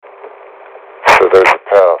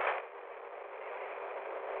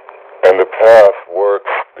path works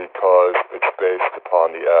because it's based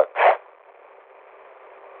upon the X.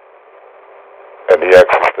 And the X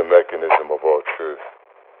is the mechanism of all truth.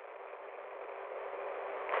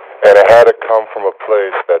 And it had to come from a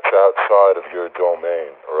place that's outside of your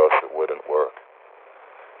domain, or else it wouldn't work.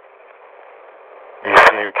 You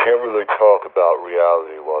see, you can't really talk about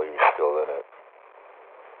reality while you're still in it.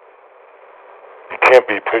 You can't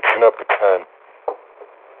be pitching up a tent,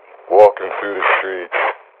 walking through the streets,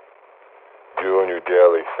 doing your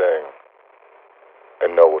daily thing,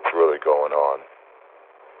 and know what's really going on.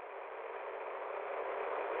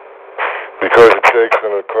 Because it takes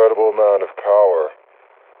an incredible amount of power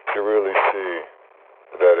to really see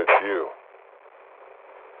that it's you.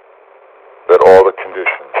 That all the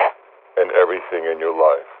conditions and everything in your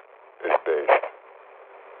life is based.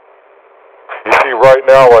 You see, right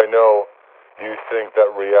now I know you think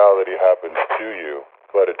that reality happens to you,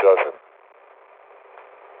 but it doesn't.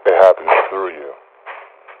 It happens through you.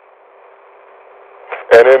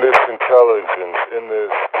 And in this intelligence, in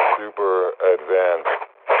this super advanced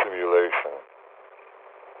simulation,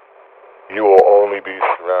 you will only be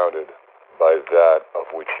surrounded by that of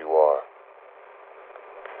which you are.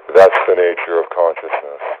 That's the nature of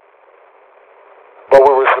consciousness. But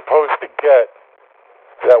we were supposed to get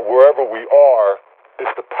that wherever we are is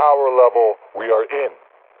the power level we are in.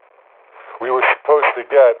 We were supposed to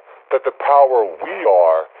get that the power we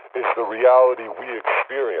are is the reality we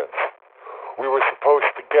experience. We were supposed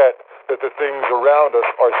to get that the things around us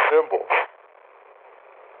are symbols.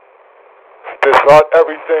 Does not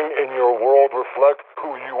everything in your world reflect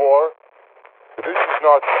who you are? This is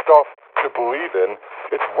not stuff to believe in.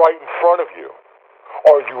 It's right in front of you.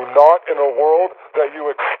 Are you not in a world that you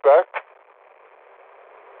expect?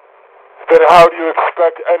 Then how do you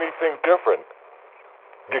expect anything different?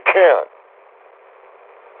 You can't.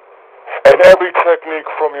 And every technique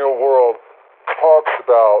from your world talks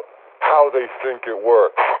about how they think it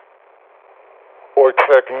works, or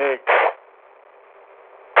techniques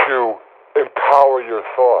to empower your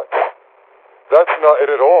thoughts. That's not it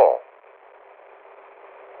at all.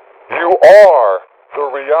 You are the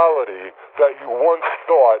reality that you once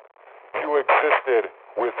thought you existed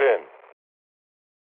within.